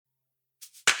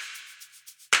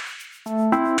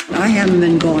I haven't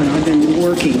been gone. I've been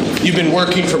working. You've been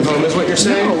working from home, is what you're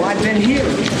saying? No, I've been here.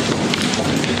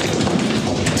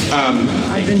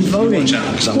 I've been voting.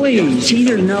 Please,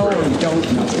 either know or don't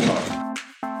know.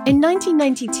 In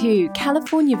 1992,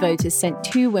 California voters sent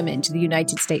 2 women to the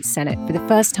United States Senate for the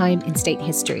first time in state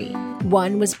history.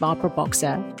 One was Barbara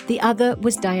Boxer, the other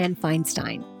was Dianne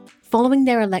Feinstein. Following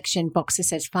their election, Boxer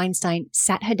says Feinstein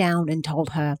sat her down and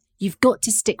told her, "You've got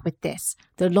to stick with this.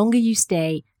 The longer you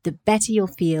stay, the better you'll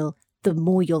feel, the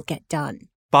more you'll get done."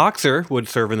 Boxer would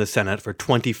serve in the Senate for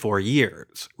 24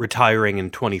 years. Retiring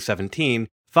in 2017,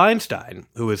 Feinstein,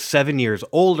 who is 7 years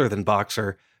older than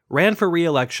Boxer, ran for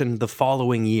re-election the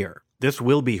following year. This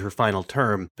will be her final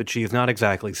term, but she is not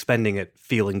exactly spending it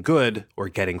feeling good or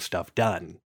getting stuff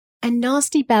done. A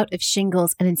nasty bout of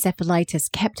shingles and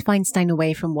encephalitis kept Feinstein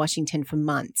away from Washington for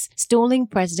months, stalling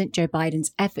President Joe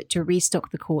Biden's effort to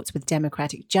restock the courts with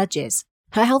Democratic judges.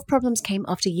 Her health problems came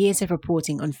after years of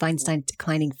reporting on Feinstein's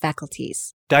declining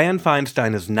faculties. Dianne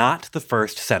Feinstein is not the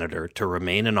first senator to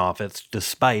remain in office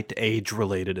despite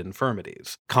age-related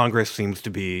infirmities. Congress seems to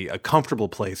be a comfortable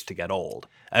place to get old.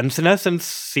 And senescence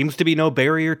seems to be no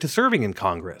barrier to serving in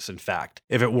Congress, in fact,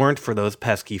 if it weren't for those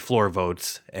pesky floor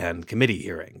votes and committee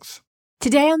hearings.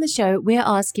 Today on the show, we're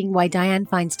asking why Dianne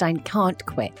Feinstein can't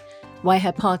quit, why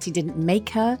her party didn't make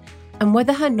her, and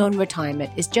whether her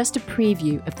non-retirement is just a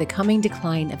preview of the coming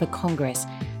decline of a Congress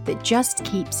that just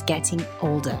keeps getting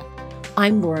older.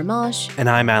 I'm Laura Marsh. And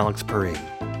I'm Alex Perrine.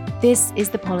 This is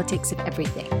The Politics of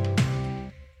Everything.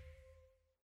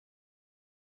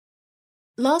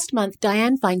 Last month,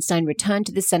 Dianne Feinstein returned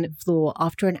to the Senate floor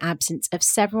after an absence of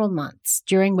several months,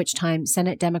 during which time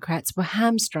Senate Democrats were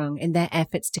hamstrung in their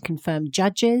efforts to confirm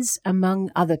judges,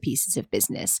 among other pieces of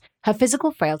business. Her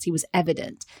physical frailty was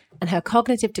evident, and her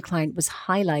cognitive decline was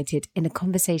highlighted in a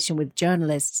conversation with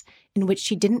journalists in which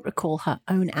she didn't recall her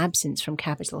own absence from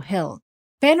Capitol Hill.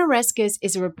 Ben Oreskes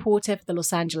is a reporter for the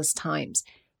Los Angeles Times.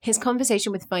 His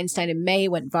conversation with Feinstein in May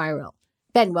went viral.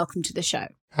 Ben, welcome to the show.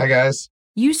 Hi, guys.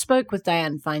 You spoke with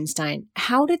Dianne Feinstein.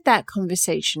 How did that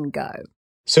conversation go?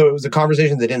 So it was a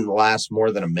conversation that didn't last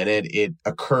more than a minute. It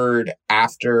occurred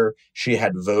after she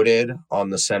had voted on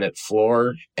the Senate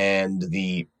floor, and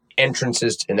the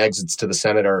entrances and exits to the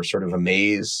Senate are sort of a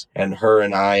maze. And her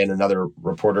and I and another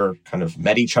reporter kind of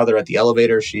met each other at the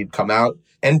elevator. She'd come out.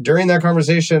 And during that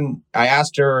conversation, I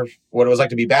asked her what it was like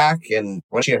to be back and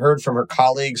what she had heard from her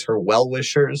colleagues, her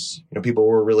well-wishers. People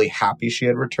were really happy she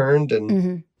had returned.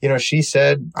 And, she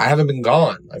said, "I haven't been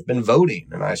gone. I've been voting."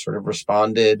 And I sort of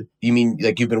responded, "You mean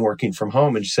like you've been working from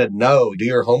home?" And she said, "No, do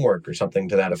your homework," or something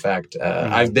to that effect.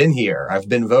 I've been here. I've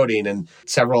been voting. And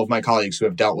several of my colleagues who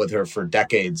have dealt with her for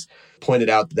decades pointed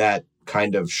out that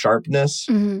kind of sharpness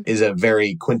is a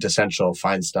very quintessential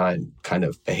Feinstein kind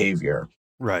of behavior.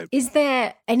 Right. Is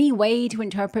there any way to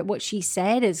interpret what she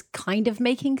said as kind of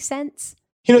making sense?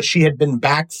 She had been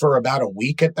back for about a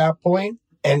week at that point,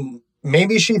 and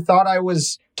maybe she thought I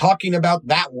was talking about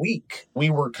that week.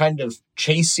 We were kind of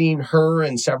chasing her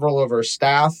and several of her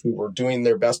staff who were doing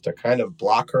their best to kind of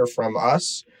block her from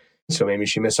us. So maybe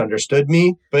she misunderstood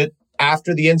me. But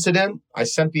after the incident, I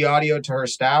sent the audio to her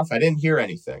staff. I didn't hear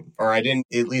anything, or I didn't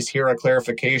at least hear a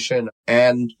clarification.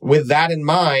 And with that in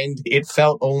mind, it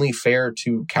felt only fair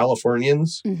to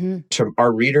Californians, to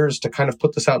our readers, to kind of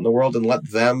put this out in the world and let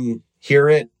them hear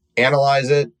it, analyze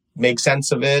it, make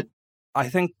sense of it. I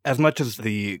think as much as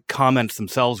the comments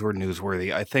themselves were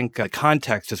newsworthy, I think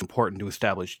context is important to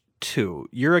establish too.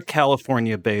 You're a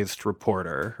California-based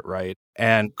reporter, right?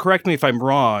 And correct me if I'm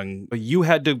wrong, but you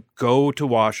had to go to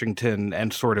Washington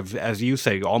and sort of, as you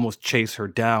say, almost chase her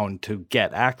down to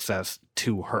get access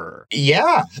to her.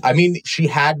 Yeah. I mean, she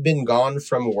had been gone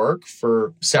from work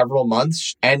for several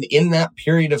months. And in that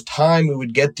period of time, we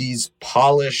would get these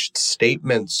polished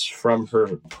statements from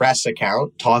her press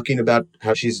account talking about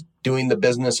how she's doing the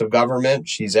business of government.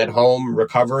 She's at home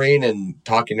recovering and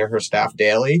talking to her staff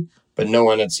daily. But no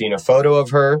one had seen a photo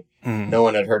of her. No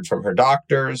one had heard from her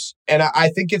doctors. And I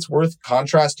think it's worth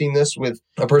contrasting this with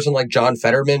a person like John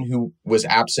Fetterman, who was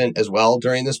absent as well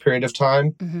during this period of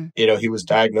time. He was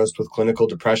diagnosed with clinical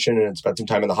depression and had spent some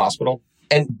time in the hospital.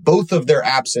 And both of their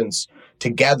absence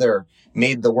together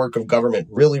made the work of government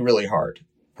really, really hard.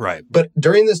 Right. But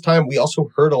during this time, we also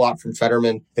heard a lot from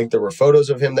Fetterman. I think there were photos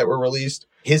of him that were released.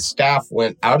 His staff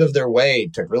went out of their way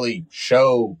to really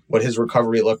show what his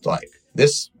recovery looked like.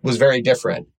 This was very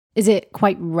different. Is it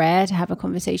quite rare to have a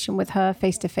conversation with her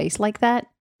face-to-face like that?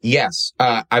 Yes.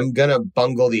 I'm going to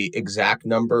bungle the exact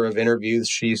number of interviews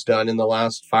she's done in the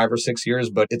last 5 or 6 years,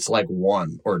 but it's like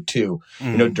 1 or 2.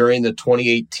 During the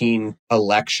 2018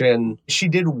 election, she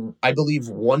did, I believe,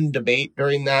 1 debate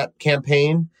during that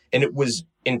campaign. And it was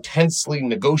intensely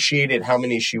negotiated how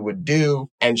many she would do,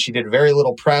 and she did very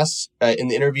little press. In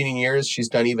the intervening years, she's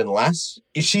done even less.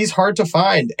 She's hard to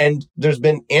find, and there's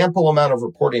been ample amount of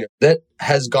reporting that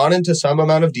has gone into some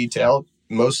amount of detail,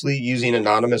 mostly using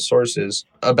anonymous sources,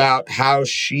 about how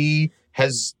she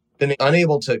has been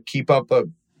unable to keep up a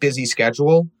busy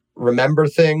schedule, remember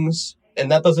things,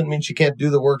 and that doesn't mean she can't do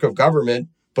the work of government.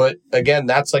 But again,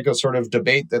 that's like a sort of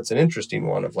debate that's an interesting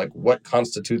one of like what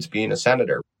constitutes being a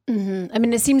senator. Mm-hmm. I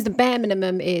mean, it seems the bare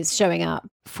minimum is showing up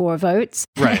for votes,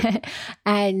 right,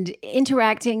 and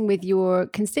interacting with your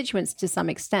constituents to some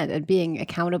extent and being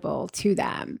accountable to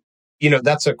them. You know,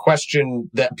 that's a question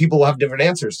that people will have different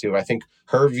answers to. I think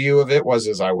her view of it was,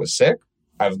 as I was sick,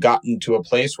 I've gotten to a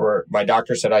place where my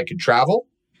doctor said I could travel.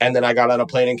 And then I got on a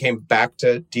plane and came back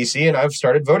to DC, and I've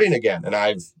started voting again. And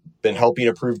I've been helping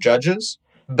approve judges.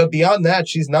 But beyond that,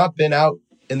 she's not been out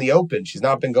in the open. She's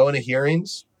not been going to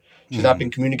hearings. She's not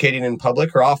been communicating in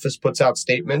public. Her office puts out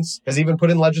statements, has even put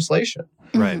in legislation.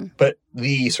 Right. But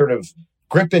the sort of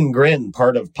grip and grin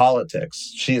part of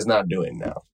politics, she is not doing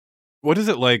now. What is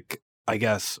it like, I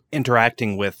guess,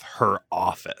 interacting with her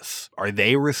office? Are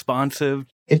they responsive?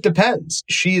 It depends.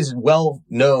 She is well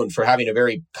known for having a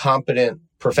very competent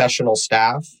professional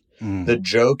staff. The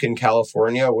joke in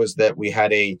California was that we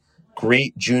had a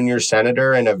great junior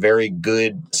senator and a very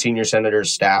good senior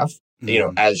senator's staff, you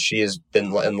know, as she has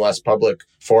been in less public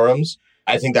forums.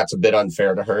 I think that's a bit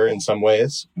unfair to her in some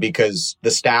ways because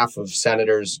the staff of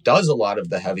senators does a lot of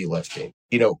the heavy lifting.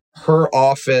 You know, her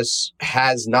office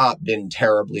has not been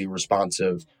terribly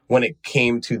responsive when it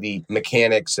came to the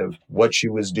mechanics of what she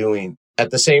was doing. At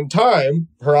the same time,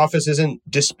 her office isn't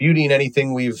disputing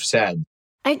anything we've said.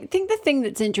 I think the thing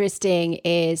that's interesting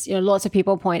is, you know, lots of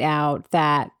people point out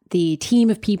that the team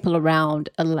of people around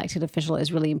an elected official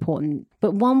is really important,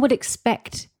 but one would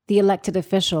expect the elected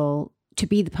official to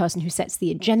be the person who sets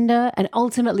the agenda and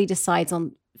ultimately decides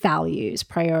on values,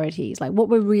 priorities, like what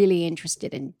we're really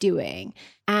interested in doing.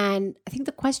 And I think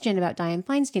the question about Dianne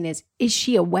Feinstein is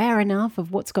she aware enough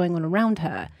of what's going on around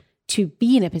her to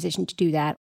be in a position to do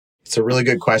that? It's a really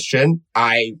good question.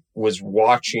 I was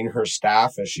watching her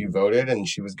staff as she voted, and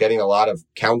she was getting a lot of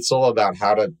counsel about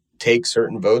how to take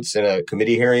certain votes in a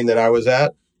committee hearing that I was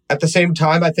at. At the same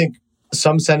time, I think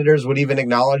some senators would even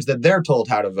acknowledge that they're told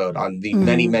how to vote on the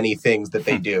many, many things that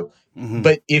they do.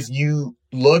 But if you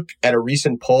look at a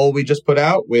recent poll we just put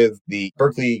out with the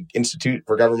Berkeley Institute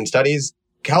for Government Studies,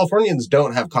 Californians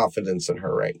don't have confidence in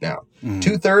her right now.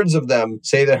 2/3 of them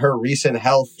say that her recent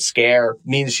health scare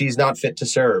means she's not fit to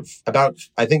serve. About,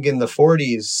 I think in the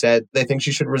 40s, said they think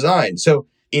she should resign. So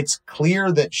it's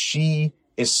clear that she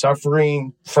is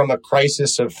suffering from a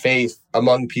crisis of faith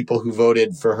among people who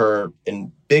voted for her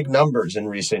in big numbers in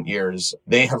recent years.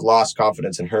 They have lost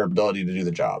confidence in her ability to do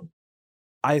the job.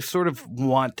 I sort of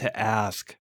want to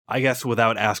ask, I guess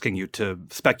without asking you to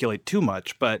speculate too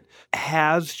much, but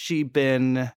has she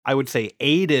been, I would say,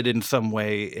 aided in some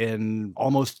way in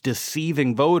almost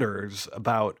deceiving voters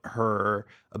about her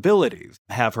abilities?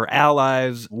 Have her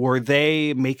allies, were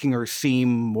they making her seem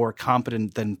more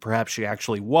competent than perhaps she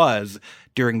actually was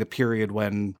during the period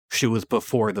when she was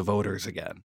before the voters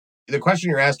again? The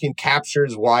question you're asking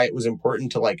captures why it was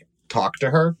important to talk to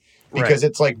her, because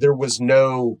it's like there was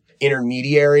no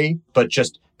intermediary, but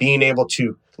just being able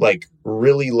to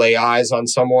really lay eyes on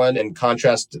someone and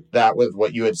contrast that with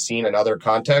what you had seen in other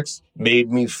contexts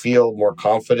made me feel more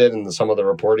confident in some of the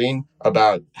reporting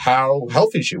about how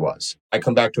healthy she was. I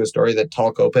come back to a story that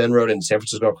Tal Copan wrote in San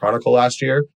Francisco Chronicle last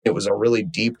year. It was a really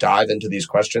deep dive into these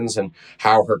questions and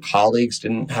how her colleagues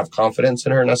didn't have confidence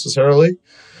in her necessarily.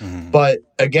 But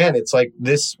again, it's like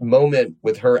this moment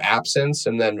with her absence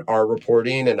and then our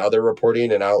reporting and other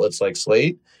reporting and outlets like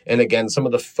Slate. And again, some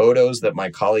of the photos that my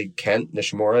colleague Kent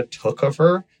Nishimura took of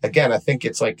her. Again, I think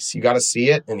it's like you got to see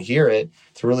it and hear it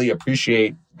to really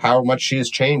appreciate how much she has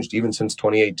changed even since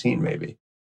 2018, maybe.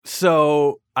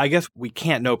 So I guess we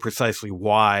can't know precisely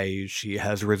why she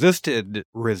has resisted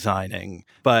resigning,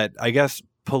 but I guess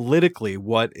politically,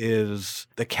 what is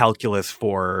the calculus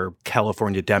for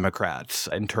California Democrats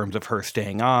in terms of her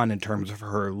staying on, in terms of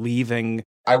her leaving?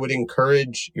 I would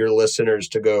encourage your listeners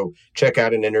to go check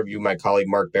out an interview my colleague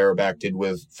Mark Barabak did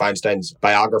with Feinstein's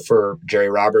biographer, Jerry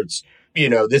Roberts. You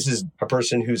know, this is a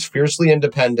person who's fiercely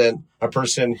independent, a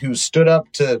person who stood up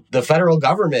to the federal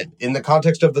government in the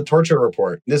context of the torture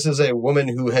report. This is a woman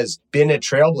who has been a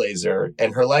trailblazer,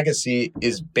 and her legacy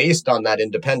is based on that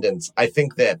independence. I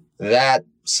think that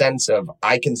sense of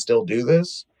I can still do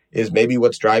this is maybe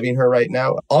what's driving her right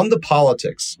now. On the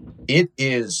politics, it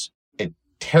is a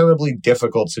terribly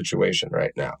difficult situation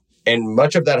right now. And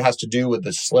much of that has to do with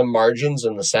the slim margins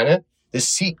in the Senate. this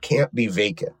seat can't be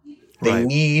vacant. They Right.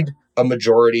 need a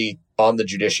majority on the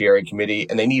Judiciary Committee,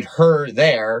 and they need her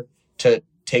there to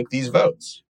take these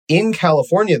votes. In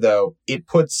California, though, it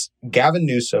puts Gavin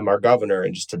Newsom, our governor,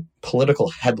 in just a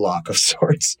political headlock of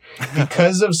sorts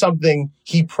because of something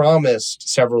he promised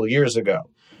several years ago.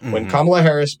 When Kamala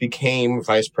Harris became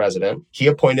vice president, he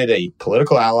appointed a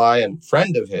political ally and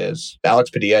friend of his, Alex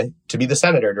Padilla, to be the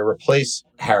senator to replace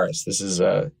Harris. This is,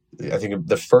 I think,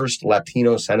 the first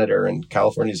Latino senator in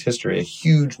California's history, a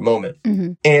huge moment.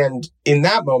 And in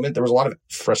that moment, there was a lot of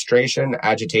frustration,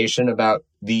 agitation about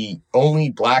the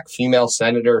only Black female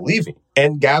senator leaving.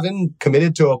 And Gavin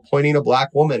committed to appointing a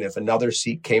Black woman if another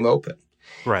seat came open.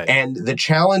 Right. And the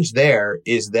challenge there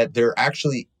is that there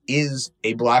actually is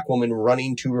a Black woman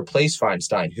running to replace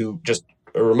Feinstein, who, just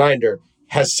a reminder,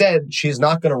 has said she's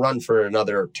not going to run for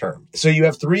another term. So you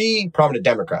have three prominent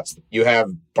Democrats. You have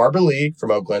Barbara Lee from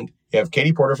Oakland. You have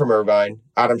Katie Porter from Irvine,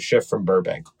 Adam Schiff from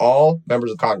Burbank, all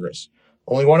members of Congress.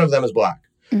 Only one of them is Black.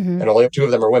 And only two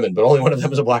of them are women, but only one of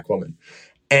them is a Black woman.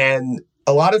 And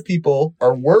a lot of people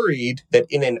are worried that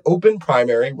in an open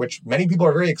primary, which many people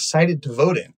are very excited to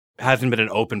vote in, hasn't been an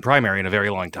open primary in a very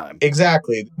long time.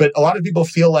 Exactly. But a lot of people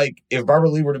feel like if Barbara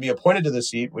Lee were to be appointed to the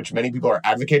seat, which many people are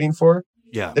advocating for,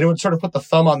 that it would sort of put the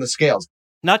thumb on the scales.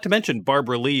 Not to mention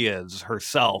Barbara Lee is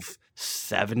herself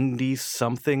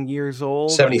 70-something years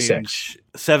old. 76.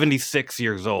 76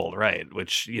 years old, right.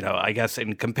 Which, I guess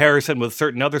in comparison with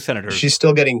certain other senators. She's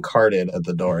still getting carted at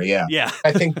the door, yeah. Yeah.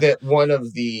 I think that one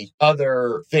of the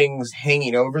other things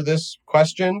hanging over this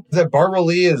question is that Barbara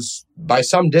Lee is, by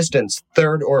some distance,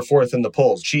 third or fourth in the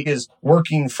polls. She is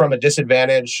working from a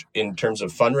disadvantage in terms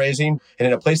of fundraising. And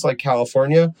in a place like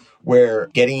California, where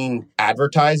getting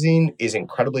advertising is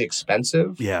incredibly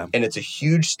expensive, and it's a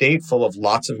huge state full of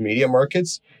lots of media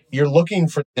markets, you're looking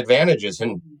for advantages,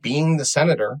 and being the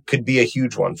senator could be a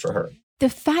huge one for her. The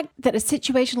fact that a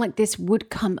situation like this would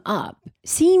come up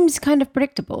seems kind of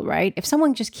predictable, right? If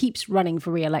someone just keeps running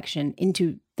for re-election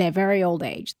into their very old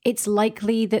age, it's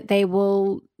likely that they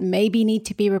will maybe need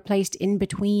to be replaced in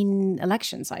between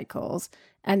election cycles.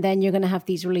 And then you're going to have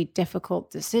these really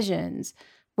difficult decisions.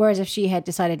 Whereas if she had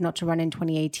decided not to run in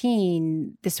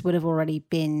 2018, this would have already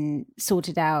been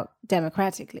sorted out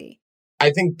democratically. I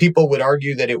think people would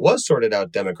argue that it was sorted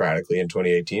out democratically in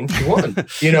 2018. She won.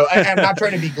 I'm not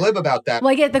trying to be glib about that.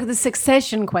 Well, I get the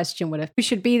succession question would have, who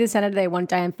should be the senator? They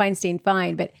want Dianne Feinstein,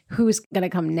 fine, but who's going to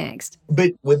come next?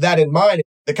 But with that in mind,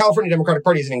 the California Democratic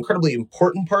Party is an incredibly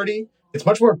important party. It's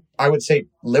much more, I would say,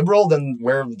 liberal than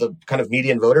where the kind of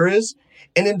median voter is.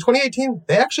 And in 2018,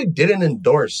 they actually didn't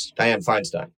endorse Dianne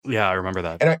Feinstein. Yeah, I remember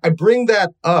that. And I bring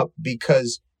that up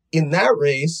because in that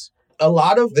race, a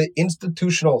lot of the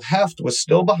institutional heft was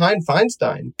still behind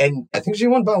Feinstein. And I think she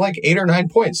won by like 8 or 9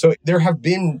 points. So there have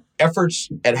been efforts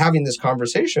at having this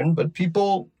conversation, but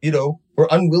people, were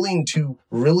unwilling to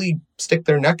really stick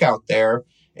their neck out there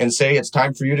and say, it's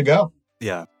time for you to go.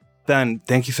 Yeah. Ben,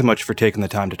 thank you so much for taking the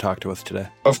time to talk to us today.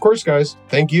 Of course, guys.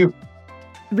 Thank you.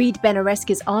 Read Ben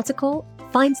Oreska's article,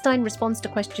 Feinstein responds to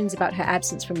questions about her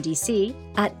absence from DC,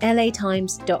 at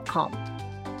latimes.com.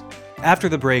 After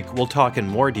the break, we'll talk in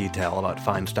more detail about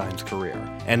Feinstein's career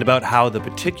and about how the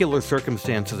particular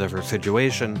circumstances of her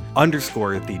situation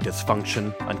underscore the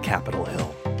dysfunction on Capitol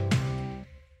Hill.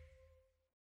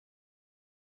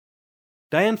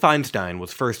 Dianne Feinstein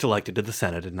was first elected to the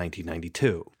Senate in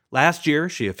 1992. Last year,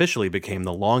 she officially became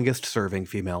the longest-serving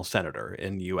female senator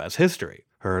in U.S. history.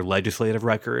 Her legislative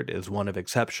record is one of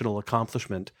exceptional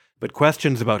accomplishment, but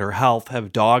questions about her health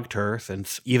have dogged her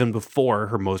since even before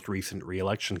her most recent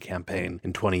re-election campaign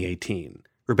in 2018.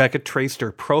 Rebecca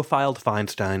Traister profiled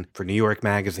Feinstein for New York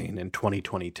Magazine in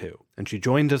 2022, and she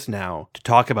joins us now to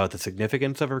talk about the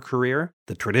significance of her career,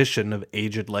 the tradition of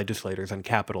aged legislators on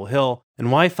Capitol Hill,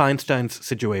 and why Feinstein's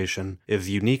situation is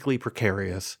uniquely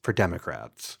precarious for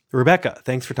Democrats. Rebecca,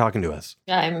 thanks for talking to us.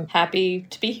 I'm happy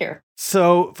to be here.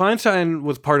 So Feinstein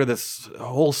was part of this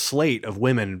whole slate of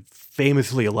women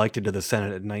famously elected to the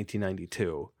Senate in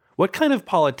 1992. What kind of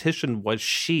politician was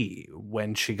she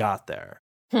when she got there?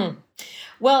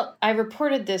 Well, I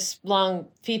reported this long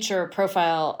feature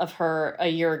profile of her a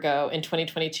year ago in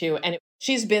 2022, and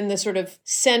she's been the sort of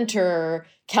center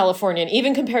Californian,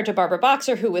 even compared to Barbara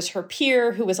Boxer, who was her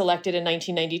peer, who was elected in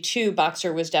 1992.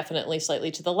 Boxer was definitely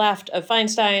slightly to the left of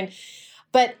Feinstein.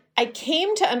 But I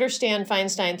came to understand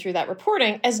Feinstein through that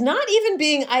reporting as not even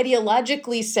being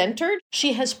ideologically centered.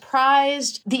 She has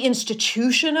prized the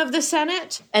institution of the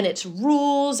Senate and its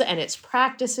rules and its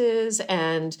practices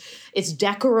and its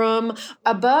decorum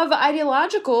above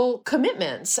ideological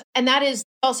commitments. And that is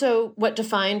Also, what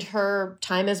defined her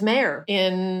time as mayor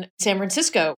in San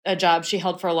Francisco, a job she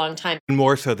held for a long time.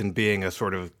 More so than being a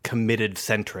sort of committed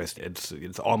centrist,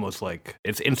 it's almost like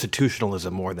it's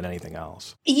institutionalism more than anything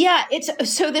else. Yeah,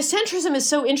 so the centrism is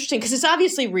so interesting because it's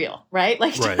obviously real, right?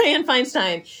 Like Dianne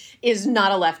Feinstein is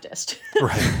not a leftist.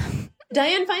 Right.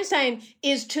 Dianne Feinstein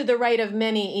is to the right of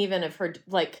many even of her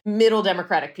like middle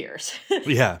Democratic peers.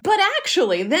 Yeah. But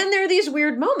actually, then there are these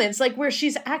weird moments like where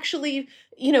she's actually,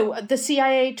 the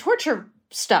CIA torture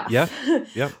stuff. Yeah.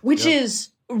 Which is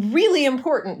really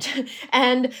important.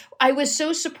 And I was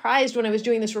so surprised when I was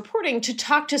doing this reporting to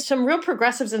talk to some real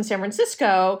progressives in San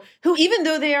Francisco who, even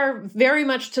though they are very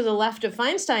much to the left of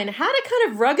Feinstein, had a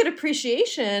kind of rugged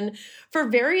appreciation for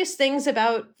various things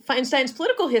about Feinstein's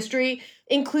political history,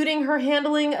 including her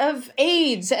handling of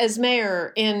AIDS as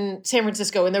mayor in San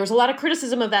Francisco. And there was a lot of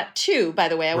criticism of that too, by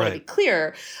the way, I want to be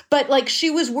clear. But like she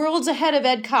was worlds ahead of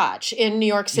Ed Koch in New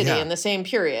York City in the same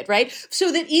period, right?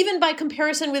 So that even by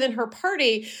comparison within her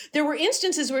party, there were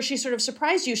instances where she sort of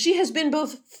surprised you. She has been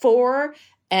both for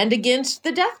and against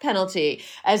the death penalty.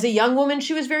 As a young woman,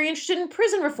 she was very interested in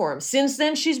prison reform. Since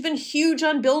then, she's been huge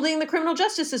on building the criminal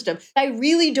justice system. I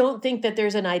really don't think that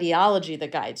there's an ideology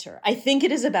that guides her. I think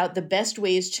it is about the best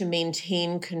ways to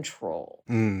maintain control.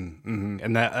 Mm-hmm.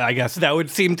 And that, I guess that would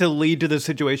seem to lead to the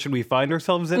situation we find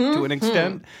ourselves in to an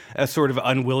extent, a sort of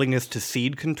unwillingness to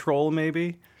cede control,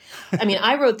 maybe. I mean,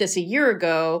 I wrote this a year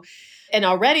ago. And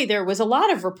already there was a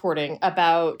lot of reporting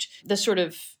about the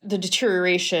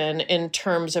deterioration in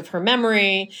terms of her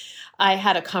memory. I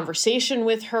had a conversation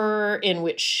with her in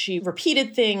which she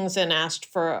repeated things and asked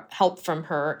for help from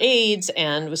her aides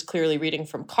and was clearly reading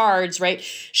from cards, right?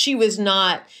 She was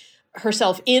not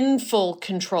herself in full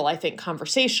control, I think,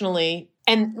 conversationally.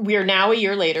 And we are now a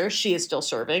year later. She is still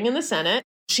serving in the Senate.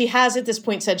 She has at this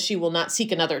point said she will not seek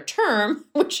another term,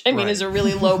 which I mean is a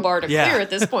really low bar to clear at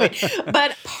this point.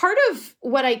 But part of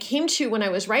what I came to when I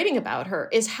was writing about her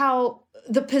is how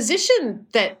the position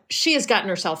that she has gotten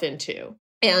herself into,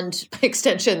 and by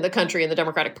extension, the country and the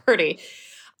Democratic Party,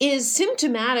 is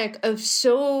symptomatic of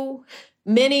so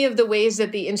many of the ways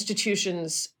that the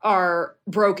institutions are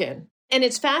broken. And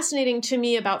it's fascinating to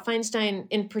me about Feinstein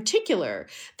in particular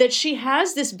that she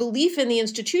has this belief in the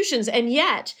institutions. And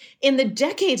yet, in the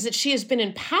decades that she has been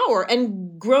in power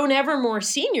and grown ever more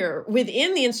senior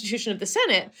within the institution of the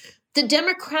Senate, the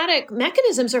democratic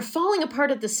mechanisms are falling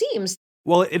apart at the seams.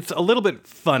 Well, it's a little bit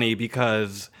funny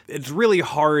because it's really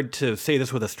hard to say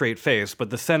this with a straight face, but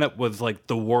the Senate was like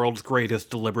the world's greatest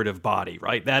deliberative body,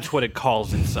 right? That's what it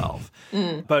calls itself.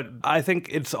 But I think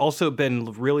it's also been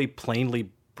really plainly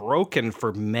broken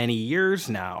for many years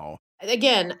now.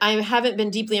 Again, I haven't been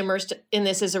deeply immersed in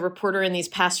this as a reporter in these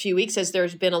past few weeks, as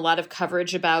there's been a lot of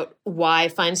coverage about why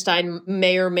Feinstein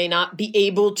may or may not be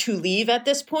able to leave at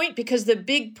this point, because the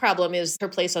big problem is her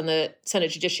place on the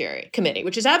Senate Judiciary Committee,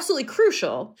 which is absolutely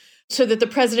crucial so that the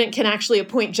president can actually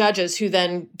appoint judges who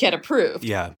then get approved.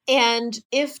 Yeah. And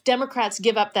if Democrats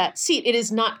give up that seat, it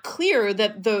is not clear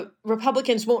that the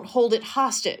Republicans won't hold it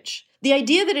hostage. The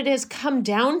idea that it has come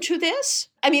down to this,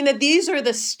 I mean, that these are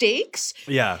the stakes.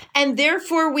 Yeah. And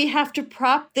therefore we have to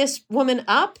prop this woman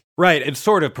up. Right. It's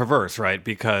sort of perverse, right?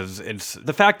 Because it's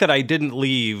the fact that I didn't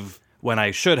leave when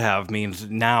I should have means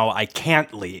now I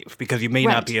can't leave because you may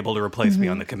not be able to replace me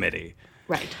on the committee.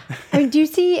 Right. I mean, do you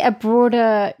see a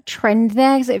broader trend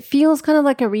there? Because it feels kind of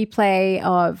like a replay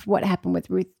of what happened with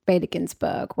Ruth Bader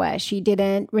Ginsburg, where she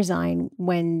didn't resign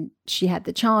when she had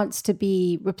the chance to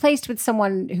be replaced with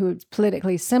someone who was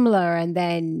politically similar, and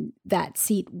then that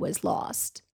seat was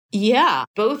lost. Yeah,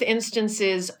 both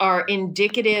instances are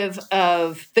indicative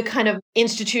of the kind of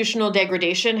institutional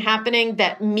degradation happening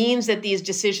that means that these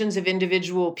decisions of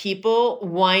individual people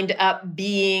wind up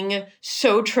being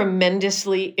so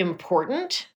tremendously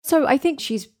important. So I think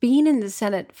she's been in the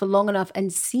Senate for long enough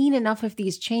and seen enough of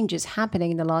these changes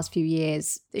happening in the last few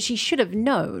years that she should have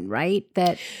known, right,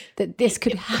 that this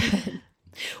could happen.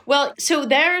 Well, so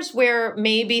there's where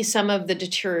maybe some of the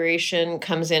deterioration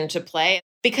comes into play.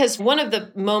 Because one of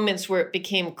the moments where it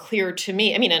became clear to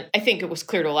me, I mean, and I think it was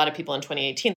clear to a lot of people in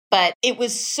 2018, but it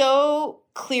was so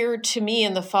clear to me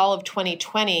in the fall of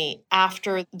 2020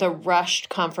 after the rushed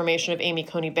confirmation of Amy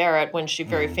Coney Barrett when she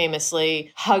very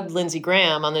famously hugged Lindsey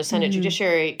Graham on the Senate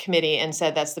Judiciary Committee and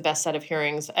said, that's the best set of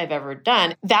hearings I've ever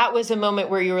done. That was a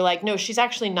moment where you were like, no, she's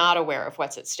actually not aware of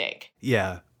what's at stake.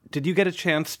 Yeah. Did you get a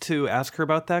chance to ask her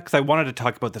about that? Because I wanted to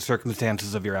talk about the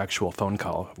circumstances of your actual phone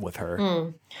call with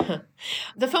her.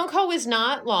 The phone call was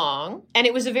not long, and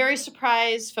it was a very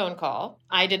surprise phone call.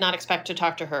 I did not expect to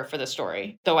talk to her for the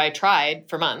story, though I tried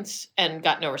for months and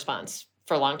got no response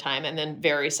for a long time. And then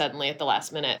very suddenly at the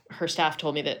last minute, her staff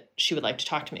told me that she would like to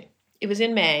talk to me. It was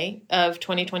in May of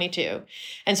 2022.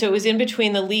 And so it was in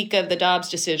between the leak of the Dobbs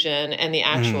decision and the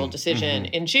actual decision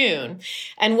in June.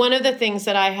 And one of the things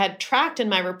that I had tracked in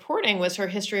my reporting was her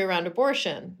history around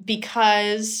abortion,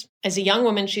 because as a young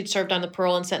woman, she'd served on the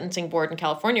Parole and Sentencing Board in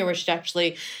California, where she'd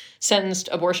actually sentenced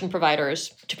abortion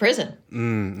providers to prison,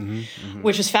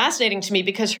 which was fascinating to me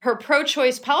because her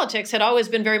pro-choice politics had always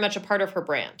been very much a part of her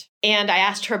brand. And I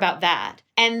asked her about that.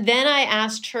 And then I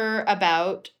asked her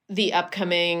about the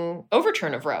upcoming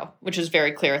overturn of Roe, which was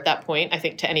very clear at that point, I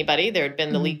think, to anybody. There had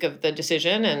been the leak of the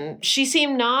decision, and she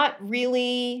seemed not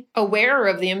really aware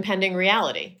of the impending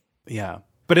reality. Yeah.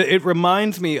 But it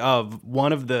reminds me of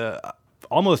one of the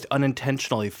almost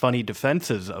unintentionally funny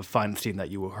defenses of Feinstein that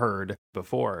you heard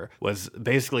before, was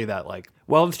basically that, like,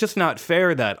 well, it's just not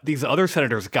fair that these other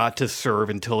senators got to serve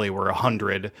until they were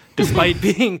 100, despite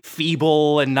being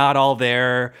feeble and not all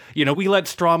there. You know, we let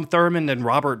Strom Thurmond and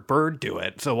Robert Byrd do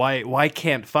it, so why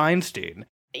can't Feinstein?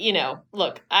 You know,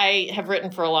 look, I have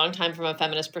written for a long time from a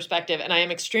feminist perspective, and I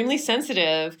am extremely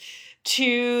sensitive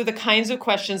to the kinds of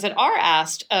questions that are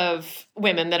asked of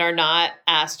women that are not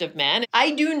asked of men. I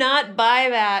do not buy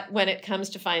that when it comes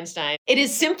to Feinstein. It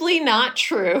is simply not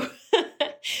true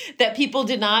that people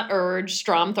did not urge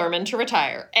Strom Thurmond to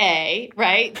retire.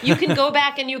 Right? You can go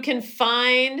back and you can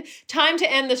find Time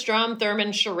to End the Strom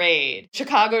Thurmond Charade,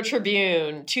 Chicago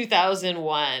Tribune,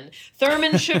 2001.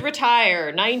 Thurmond should retire,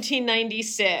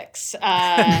 1996.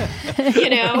 You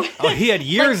know. Oh, he had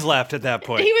years left at that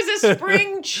point. He was a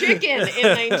spring chicken in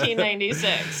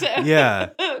 1996. Yeah.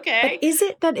 Okay. But is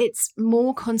it that it's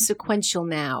more consequential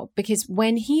now? Because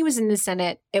when he was in the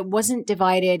Senate, it wasn't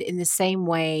divided in the same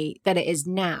way that it is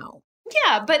now.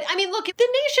 Yeah, but I mean, look,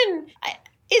 the nation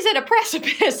is at a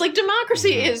precipice. Like,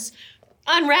 democracy is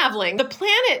unraveling. The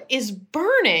planet is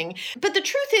burning. But the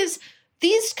truth is,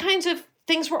 these kinds of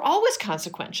things were always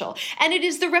consequential. And it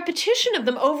is the repetition of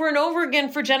them over and over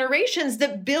again for generations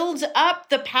that builds up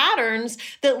the patterns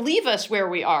that leave us where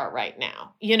we are right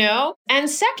now, you know? And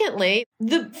secondly,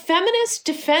 the feminist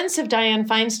defense of Dianne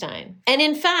Feinstein, and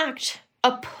in fact,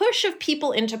 a push of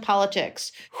people into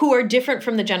politics who are different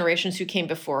from the generations who came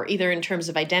before, either in terms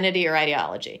of identity or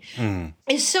ideology,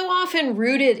 is so often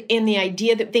rooted in the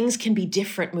idea that things can be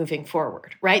different moving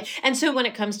forward, right? And so when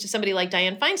it comes to somebody like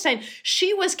Dianne Feinstein,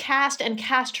 she was cast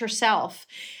herself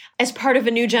as part of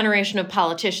a new generation of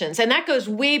politicians. And that goes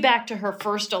way back to her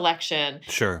first election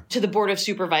to the Board of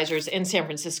Supervisors in San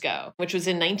Francisco, which was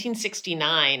in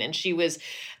 1969, and she was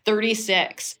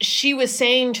 36. She was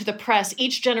saying to the press,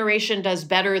 each generation does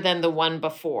better than the one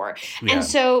before. Yeah. And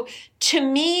so to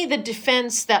me, the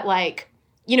defense that, like,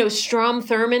 you know, Strom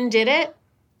Thurmond did it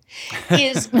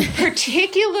is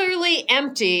particularly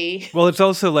empty. Well, it's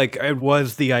also like, it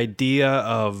was the idea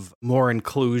of more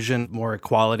inclusion, more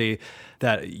equality,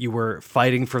 that you were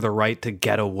fighting for the right to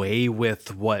get away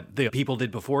with what the people did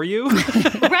before you?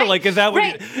 Right. Like, is that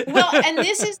what Well, and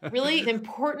this is really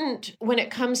important when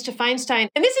it comes to Feinstein.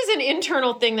 And this is an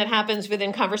internal thing that happens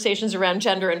within conversations around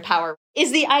gender and power,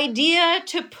 is the idea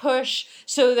to push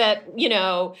so that, you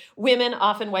know, women,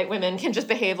 often white women, can just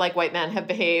behave like white men have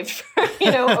behaved for,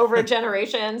 you know, over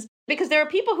generations. Because there are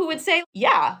people who would say,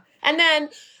 yeah. And then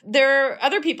there are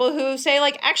other people who say,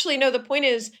 like, actually, no, the point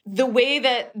is the way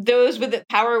that those with the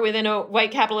power within a white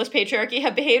capitalist patriarchy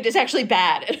have behaved is actually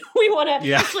bad. And we want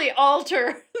to actually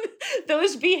alter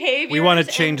those behaviors. We want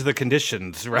to change the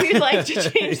conditions, right? We'd like to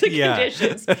change the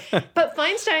conditions. But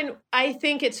Feinstein, I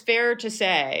think it's fair to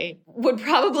say, would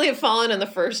probably have fallen in the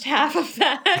first half of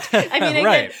that. I mean,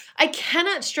 again, I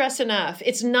cannot stress enough.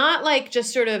 It's not like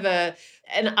just sort of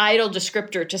an idle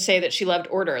descriptor to say that she loved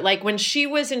order. Like, when she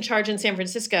was in charge in San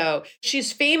Francisco,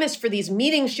 she's famous for these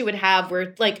meetings she would have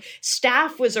where, like,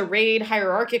 staff was arrayed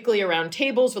hierarchically around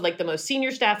tables with, like, the most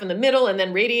senior staff in the middle and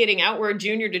then radiating outward,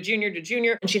 junior to junior to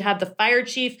junior. And she'd have the fire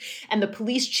chief and the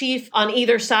police chief on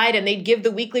either side, and they'd give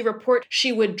the weekly report.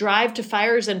 She would drive to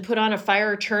fires and put on a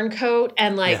fire turncoat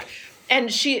and, like... Yeah. And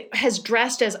she has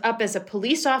dressed up as a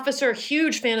police officer,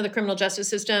 huge fan of the criminal justice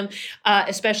system,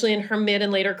 especially in her mid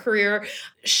and later career.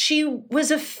 She was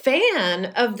a fan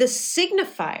of the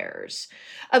signifiers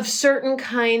of certain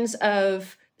kinds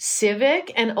of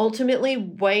civic and ultimately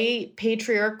white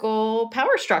patriarchal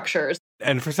power structures.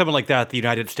 And for someone like that, the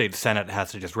United States Senate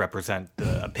has to just represent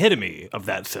the epitome of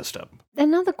that system.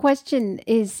 Another question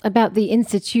is about the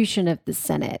institution of the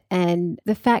Senate and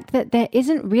the fact that there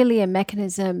isn't really a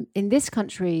mechanism in this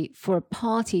country for a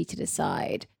party to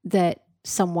decide that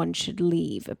someone should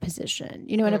leave a position.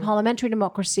 You know, in a parliamentary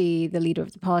democracy, the leader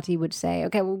of the party would say,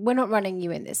 okay, well, we're not running you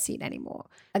in this seat anymore.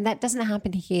 And that doesn't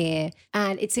happen here.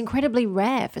 And it's incredibly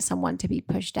rare for someone to be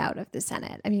pushed out of the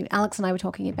Senate. I mean, Alex and I were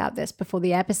talking about this before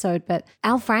the episode, but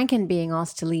Al Franken being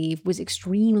asked to leave was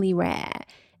extremely rare.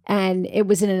 And it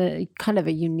was in a kind of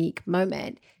a unique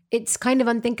moment. It's kind of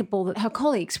unthinkable that her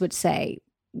colleagues would say,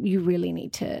 you really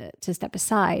need to step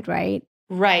aside, right?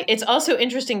 Right. It's also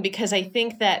interesting because I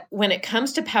think that when it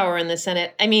comes to power in the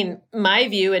Senate, I mean, my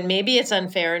view, and maybe it's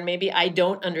unfair and maybe I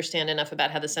don't understand enough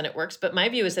about how the Senate works, but my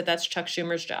view is that that's Chuck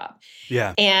Schumer's job.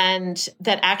 Yeah. And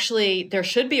that actually there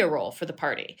should be a role for the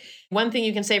party. One thing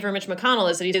you can say for Mitch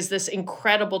McConnell is that he is this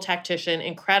incredible tactician,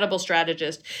 incredible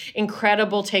strategist,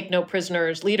 incredible take no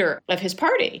prisoners leader of his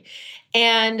party.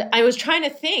 And I was trying to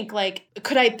think, like,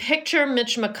 could I picture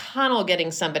Mitch McConnell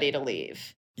getting somebody to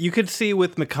leave? You could see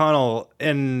with McConnell,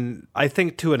 and I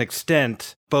think to an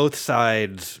extent, both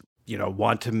sides,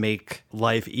 want to make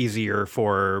life easier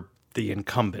for the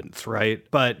incumbents, right?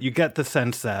 But you get the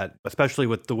sense that, especially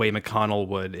with the way McConnell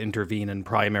would intervene in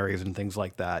primaries and things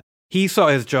like that, he saw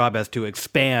his job as to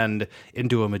expand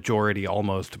into a majority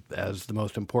almost as the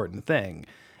most important thing.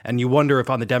 And you wonder if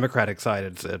on the Democratic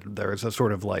side, there's a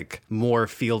sort of like more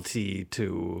fealty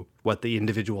to what the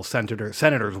individual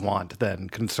senators want than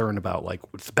concern about like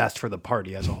what's best for the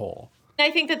party as a whole.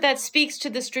 I think that speaks to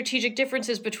the strategic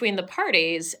differences between the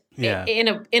parties Yeah.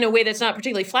 in a way that's not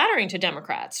particularly flattering to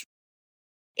Democrats.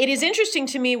 It is interesting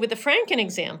to me with the Franken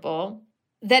example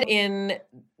that in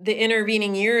the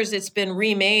intervening years, it's been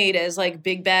remade as like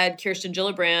big bad Kirsten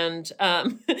Gillibrand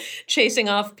chasing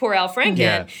off poor Al Franken.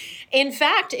 Yeah. In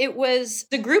fact, it was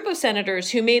the group of senators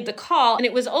who made the call, and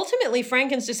it was ultimately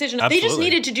Franken's decision. Absolutely. They just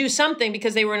needed to do something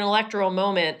because they were in an electoral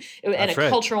moment and That's a right.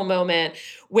 cultural moment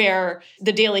where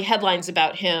the daily headlines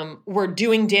about him were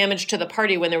doing damage to the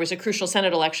party when there was a crucial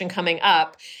Senate election coming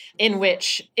up in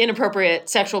which inappropriate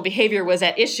sexual behavior was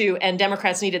at issue and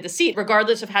Democrats needed the seat,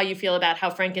 regardless of how you feel about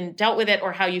how Franken dealt with it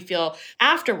or how you feel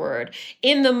afterward.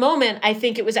 In the moment, I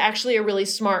think it was actually a really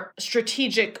smart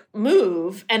strategic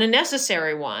move and a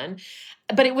necessary one.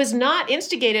 But it was not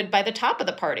instigated by the top of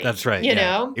the party. That's right. You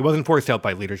know? It wasn't forced out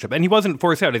by leadership. And he wasn't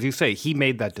forced out, as you say. He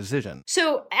made that decision.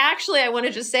 So actually, I want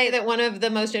to just say that one of the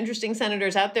most interesting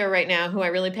senators out there right now, who I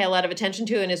really pay a lot of attention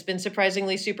to and has been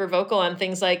surprisingly super vocal on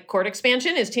things like court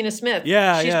expansion, is Tina Smith.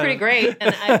 She's pretty great.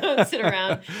 And I don't sit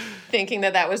around thinking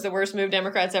that was the worst move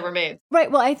Democrats ever made. Right.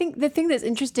 Well, I think the thing that's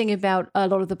interesting about a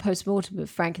lot of the postmortem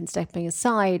of Franken stepping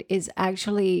aside is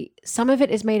actually some of it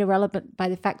is made irrelevant by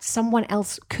the fact someone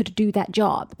else could do that job.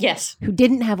 Yes. Who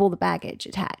didn't have all the baggage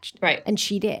attached. Right. And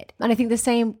she did. And I think the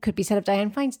same could be said of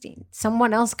Dianne Feinstein.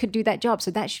 Someone else could do that job.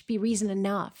 So that should be reason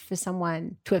enough for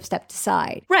someone to have stepped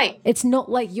aside. Right. It's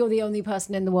not like you're the only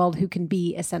person in the world who can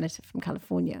be a senator from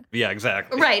California. Yeah,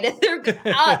 exactly. Right.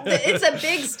 It's a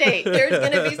big state. There's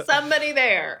going to be somebody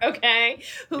there, okay,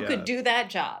 who could do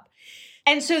that job.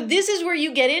 And so this is where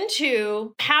you get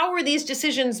into how were these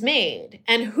decisions made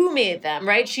and who made them,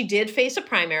 right? She did face a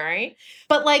primary,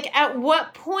 but like at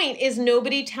what point is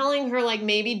nobody telling her like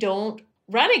maybe don't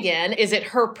run again? Is it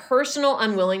her personal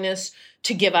unwillingness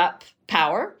to give up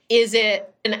power? Is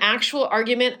it an actual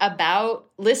argument about,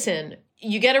 listen,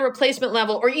 you get a replacement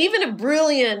level or even a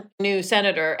brilliant new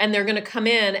senator and they're going to come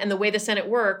in and the way the Senate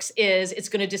works is it's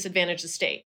going to disadvantage the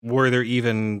state. Were there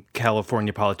even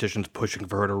California politicians pushing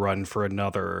for her to run for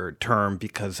another term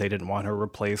because they didn't want her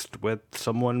replaced with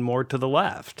someone more to the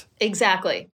left?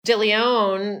 Exactly. De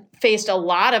Leon faced a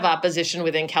lot of opposition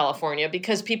within California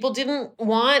because people didn't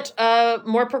want a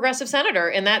more progressive senator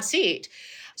in that seat.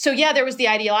 So yeah, there was the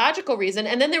ideological reason.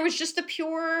 And then there was just the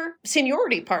pure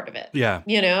seniority part of it. Yeah.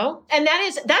 You know? And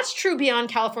that's true beyond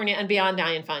California and beyond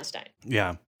Dianne Feinstein.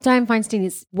 Yeah. Dianne Feinstein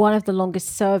is one of the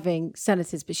longest serving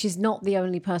senators, but she's not the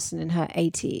only person in her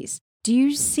 80s. Do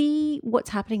you see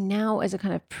what's happening now as a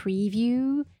kind of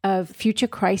preview of future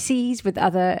crises with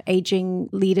other aging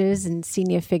leaders and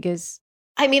senior figures?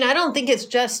 I mean, I don't think it's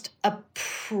just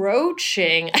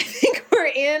approaching. I think we're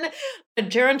in a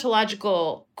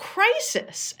gerontological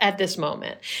crisis at this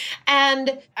moment.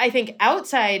 And I think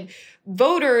outside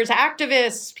voters,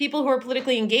 activists, people who are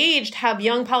politically engaged have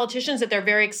young politicians that they're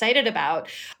very excited about.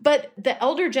 But the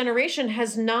elder generation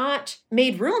has not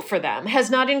made room for them,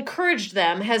 has not encouraged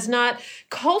them, has not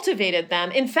cultivated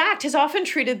them. In fact, has often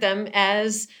treated them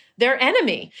as their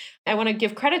enemy. I want to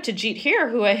give credit to Jeet here,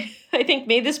 who I think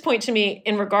made this point to me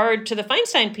in regard to the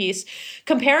Feinstein piece,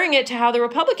 comparing it to how the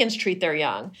Republicans treat their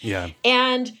young. Yeah.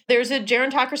 And there's a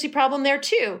gerontocracy problem there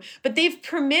too. But they've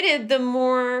permitted the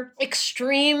more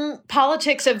extreme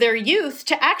politics of their youth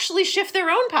to actually shift their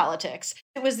own politics.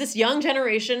 It was this young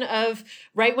generation of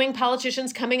right-wing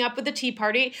politicians coming up with the Tea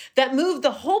Party that moved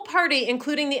the whole party,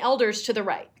 including the elders, to the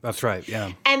right. That's right,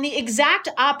 yeah. And the exact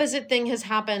opposite thing has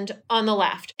happened on the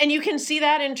left. And you can see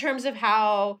that in terms of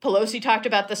how Pelosi talked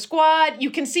about the squad. You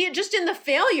can see it just in the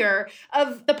failure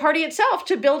of the party itself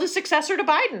to build a successor to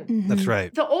Biden. Mm-hmm. That's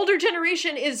right. The older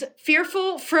generation is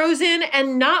fearful, frozen,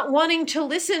 and not wanting to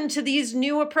listen to these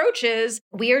new approaches.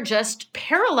 We are just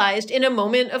paralyzed in a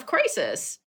moment of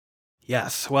crisis.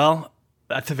 Yes, well,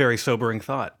 that's a very sobering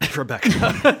thought,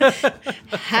 Rebecca.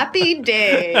 Happy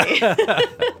day.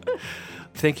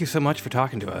 Thank you so much for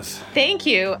talking to us. Thank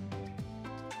you.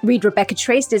 Read Rebecca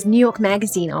Traister's New York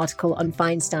Magazine article on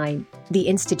Feinstein, The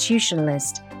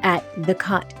Institutionalist, at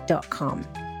thecut.com.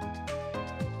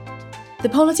 The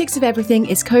Politics of Everything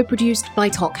is co-produced by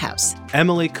Talkhouse.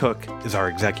 Emily Cook is our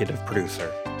executive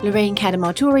producer. Lorraine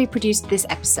Cadamartori produced this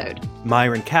episode.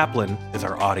 Myron Kaplan is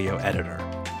our audio editor.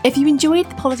 If you enjoyed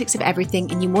The Politics of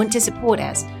Everything and you want to support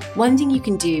us, one thing you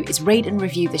can do is rate and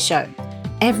review the show.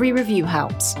 Every review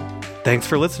helps. Thanks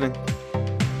for listening.